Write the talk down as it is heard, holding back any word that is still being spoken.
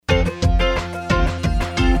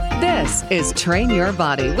is Train Your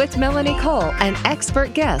Body with Melanie Cole and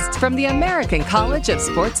expert guests from the American College of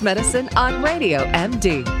Sports Medicine on Radio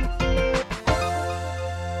MD.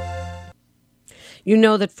 You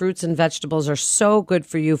know that fruits and vegetables are so good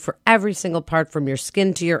for you for every single part, from your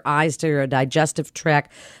skin to your eyes to your digestive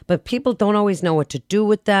tract, but people don't always know what to do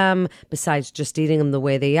with them. Besides just eating them the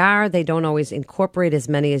way they are, they don't always incorporate as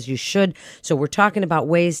many as you should. So we're talking about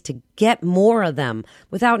ways to get more of them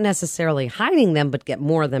without necessarily hiding them, but get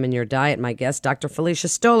more of them in your diet. My guest, Dr. Felicia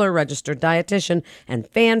Stoller, registered dietitian and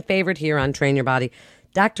fan favorite here on Train Your Body.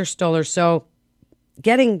 Dr. Stoller, so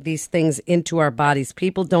getting these things into our bodies,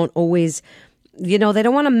 people don't always... they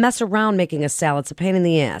don't want to mess around making a salad. It's a pain in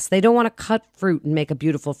the ass. They don't want to cut fruit and make a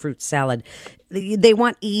beautiful fruit salad. They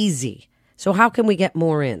want easy. So how can we get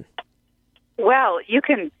more in? Well, you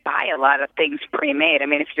can buy a lot of things pre-made. I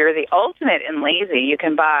mean, if you're the ultimate and lazy, you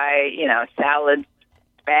can buy, salads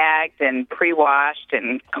bagged and pre-washed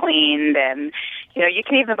and cleaned. And, you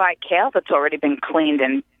can even buy kale that's already been cleaned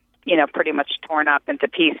and pretty much torn up into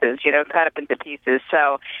pieces, cut up into pieces.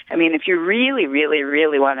 So, I mean, if you really, really,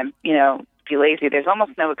 really want to, be lazy, there's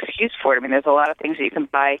almost no excuse for it. I mean, there's a lot of things that you can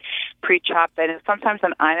buy pre-chopped. And sometimes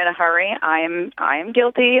when I'm in a hurry, I am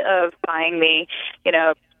guilty of buying the,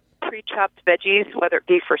 pre-chopped veggies, whether it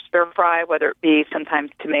be for stir fry, whether it be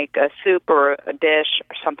sometimes to make a soup or a dish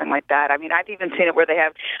or something like that. I mean, I've even seen it where they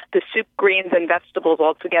have the soup, greens, and vegetables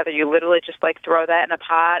all together. You literally just throw that in a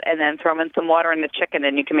pot and then throw in some water and the chicken,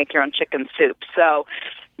 and you can make your own chicken soup. So,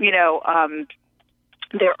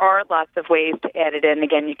 there are lots of ways to add it in.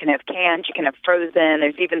 Again, you can have canned, you can have frozen.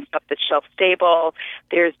 There's even stuff that's shelf stable.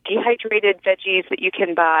 There's dehydrated veggies that you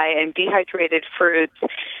can buy and dehydrated fruits,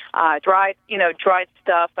 dried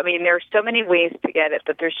stuff. I mean, there are so many ways to get it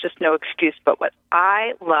that there's just no excuse. But what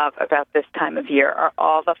I love about this time of year are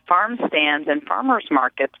all the farm stands and farmers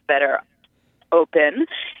markets that are open.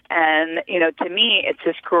 And, to me, it's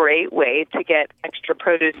this great way to get extra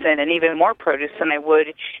produce in, and even more produce than I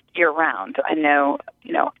would year-round. I know,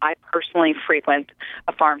 I personally frequent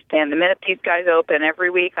a farm stand. The minute these guys open every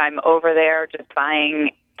week, I'm over there just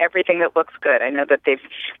buying everything that looks good. I know that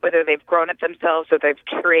whether they've grown it themselves or they've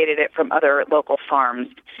curated it from other local farms,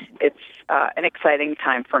 it's an exciting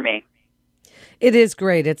time for me. It is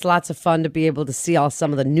great. It's lots of fun to be able to see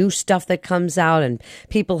some of the new stuff that comes out, and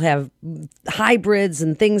people have hybrids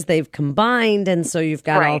and things they've combined. And so you've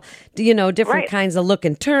got all, different kinds of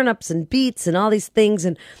looking turnips and beets and all these things.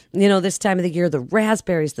 And, this time of the year, the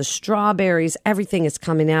raspberries, the strawberries, everything is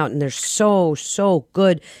coming out, and they're so, so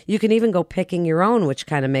good. You can even go picking your own, which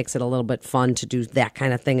kind of makes it a little bit fun to do that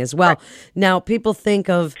kind of thing as well. Right. Now, people think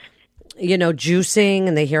of juicing,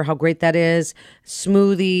 and they hear how great that is.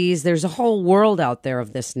 Smoothies. There's a whole world out there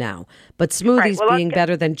of this now. But smoothies being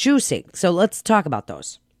better than juicing. So let's talk about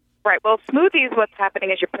those. Right. Well, smoothies, what's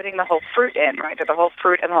happening is you're putting the whole fruit in, right? Or the whole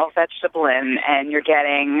fruit and the whole vegetable in, and you're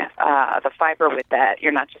getting the fiber with that.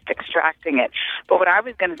 You're not just extracting it. But what I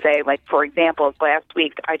was going to say, for example, last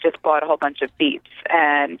week I just bought a whole bunch of beets.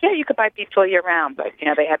 And, you could buy beets all year round, but,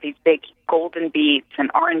 they have these big golden beets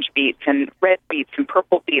and orange beets and red beets and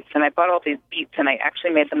purple beets. And I bought all these beets, and I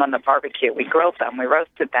actually made them on the barbecue. We grilled them. We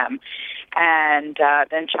roasted them. And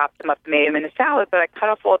then chopped them up and made them in a salad. But I cut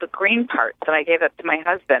off all the green parts, and I gave that to my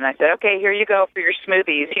husband. I said, okay, here you go for your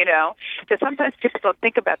smoothies, Because sometimes people don't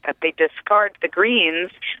think about that. They discard the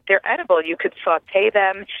greens. They're edible. You could saute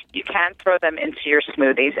them. You can throw them into your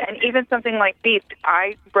smoothies. And even something like beets,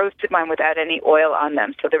 I roasted mine without any oil on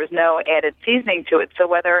them, so there was no added seasoning to it. So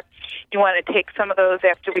whether you want to take some of those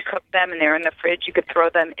after we cook them and they're in the fridge, you could throw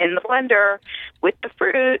them in the blender with the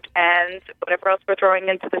fruit and whatever else we're throwing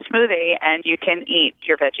into the smoothie, and you can eat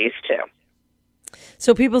your veggies too.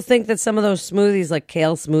 So people think that some of those smoothies, like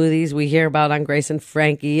kale smoothies, we hear about on Grace and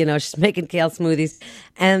Frankie, she's making kale smoothies,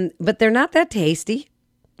 but they're not that tasty.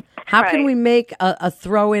 How can we make a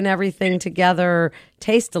throw in everything together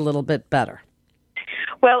taste a little bit better?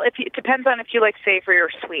 Well, it depends on if you like savory or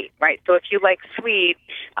sweet, right? So if you like sweet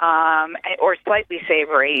or slightly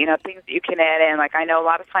savory, things that you can add in. Like I know a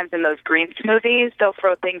lot of times in those green smoothies, they'll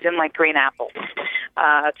throw things in like green apples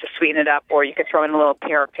to sweeten it up, or you could throw in a little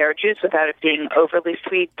pear juice without it being overly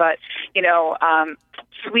sweet. But,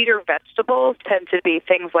 sweeter vegetables tend to be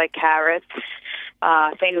things like carrots,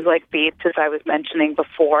 things like beets, as I was mentioning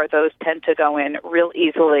before. Those tend to go in real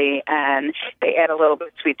easily, and they add a little bit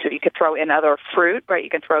of sweet. So you could throw in other fruit, right? You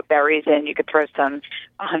can throw berries in. You could throw some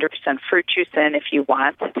 100% fruit juice in if you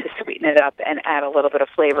want to sweeten it up and add a little bit of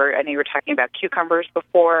flavor. I know you were talking about cucumbers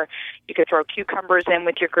before. You could throw cucumbers in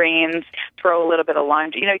with your greens, throw a little bit of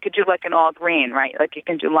lime. You could do like an all green, right? Like you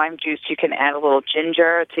can do lime juice. You can add a little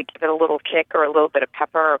ginger to give it a little kick, or a little bit of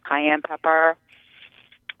pepper or cayenne pepper.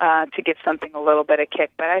 to give something a little bit of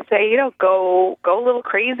kick. But I say, go a little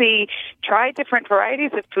crazy. Try different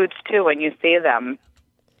varieties of foods too when you see them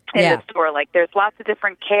in the store. Like, there's lots of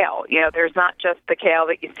different kale. There's not just the kale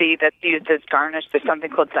that you see that's used as garnish. There's something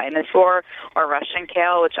called dinosaur or Russian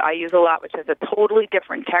kale, which I use a lot, which has a totally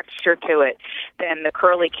different texture to it than the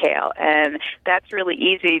curly kale. And that's really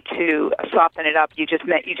easy to soften it up. You just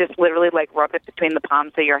literally like rub it between the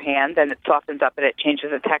palms of your hand, and it softens up and it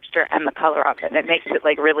changes the texture and the color of it. And it makes it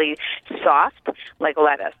like really soft, like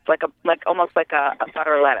lettuce, like almost like a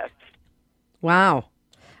butter lettuce. Wow.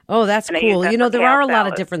 Oh, that's cool. There are a lot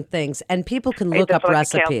of different things, and people can look up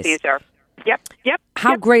recipes. Kale Caesar. Yep.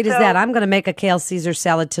 How great is that? I'm going to make a kale Caesar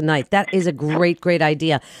salad tonight. That is a great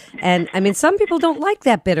idea. And, I mean, some people don't like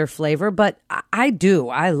that bitter flavor, but I do.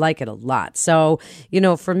 I like it a lot. So,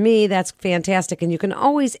 for me, that's fantastic. And you can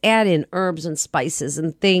always add in herbs and spices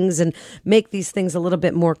and things and make these things a little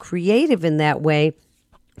bit more creative in that way.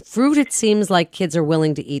 Fruit, it seems like kids are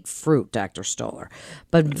willing to eat fruit, Dr. Stoller.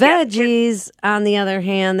 But veggies, on the other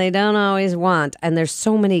hand, they don't always want. And there's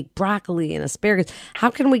so many broccoli and asparagus. How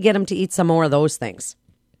can we get them to eat some more of those things?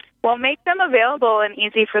 Well, make them available and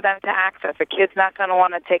easy for them to access. A kid's not going to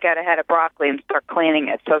want to take out a head of broccoli and start cleaning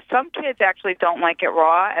it. So some kids actually don't like it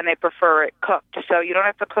raw, and they prefer it cooked. So you don't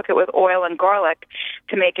have to cook it with oil and garlic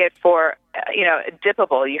to make it for,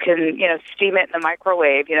 dippable. You can, steam it in the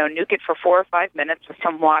microwave, nuke it for 4 or 5 minutes with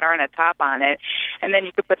some water and a top on it. And then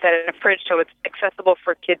you could put that in the fridge so it's accessible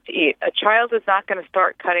for kids to eat. A child is not going to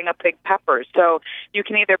start cutting up big peppers. So you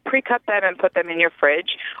can either pre-cut them and put them in your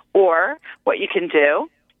fridge, or what you can do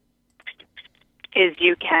is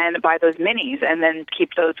you can buy those minis and then keep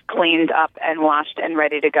those cleaned up and washed and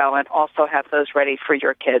ready to go, and also have those ready for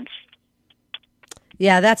your kids.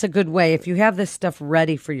 Yeah, that's a good way. If you have this stuff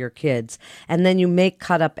ready for your kids, and then you make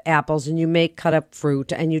cut up apples and you make cut up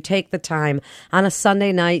fruit, and you take the time on a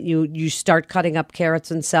Sunday night, you start cutting up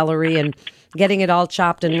carrots and celery and getting it all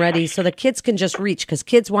chopped and ready so the kids can just reach, because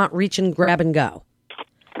kids want reach and grab and go.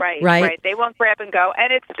 Right. They won't grab and go.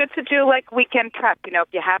 And it's good to do like weekend prep. If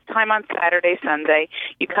you have time on Saturday, Sunday,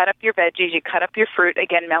 you cut up your veggies, you cut up your fruit.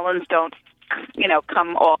 Again, melons don't,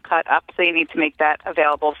 come all cut up, so you need to make that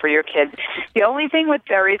available for your kids. The only thing with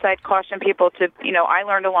berries, I'd caution people to, I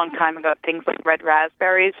learned a long time ago, things like red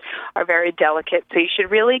raspberries are very delicate, so you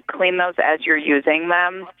should really clean those as you're using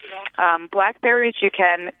them. Blackberries you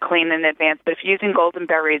can clean in advance, but if you're using golden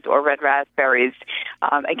berries or red raspberries,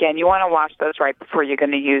 again, you want to wash those right before you're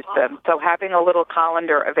going to use them. So having a little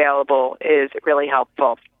colander available is really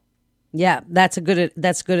helpful. Yeah, that's good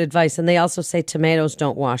advice. And they also say tomatoes,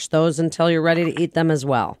 don't wash those until you're ready to eat them as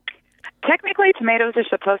well. Technically, tomatoes are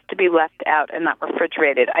supposed to be left out and not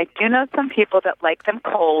refrigerated. I do know some people that like them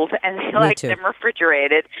cold and they like them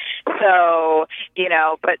refrigerated. So,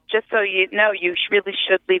 but just so you know, you really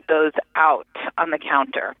should leave those out on the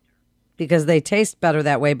counter. Because they taste better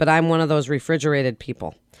that way, but I'm one of those refrigerated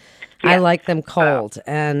people. Yeah. I like them cold,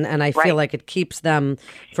 and I feel like it keeps them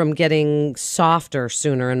from getting softer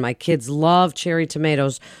sooner. And my kids love cherry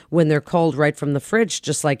tomatoes when they're cold right from the fridge,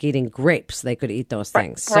 just like eating grapes. They could eat those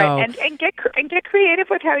things. Right. So, and get creative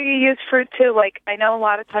with how you use fruit, too. Like, I know a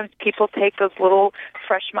lot of times people take those little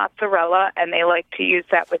fresh mozzarella, and they like to use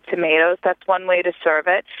that with tomatoes. That's one way to serve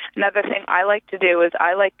it. Another thing I like to do is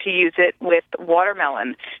I like to use it with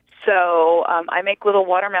watermelon. So I make little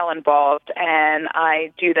watermelon balls, and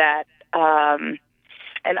I do that.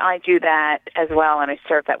 As well, and I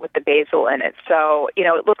serve that with the basil in it. So,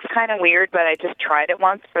 it looks kind of weird, but I just tried it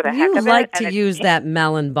once for the heck of it. You like to use that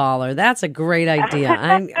melon baller. That's a great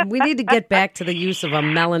idea. We need to get back to the use of a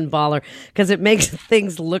melon baller because it makes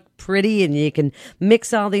things look pretty, and you can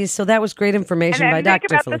mix all these. So that was great information by Dr.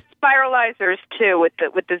 Think about the spiralizers, too, with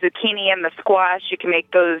the zucchini and the squash. You can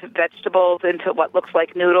make those vegetables into what looks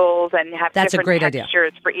like noodles and have different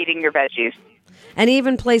textures for eating your veggies. And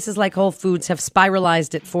even places like Whole Foods have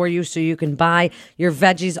spiralized it for you so you can buy your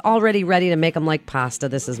veggies already ready to make them like pasta.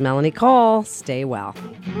 This is Melanie Cole. Stay well.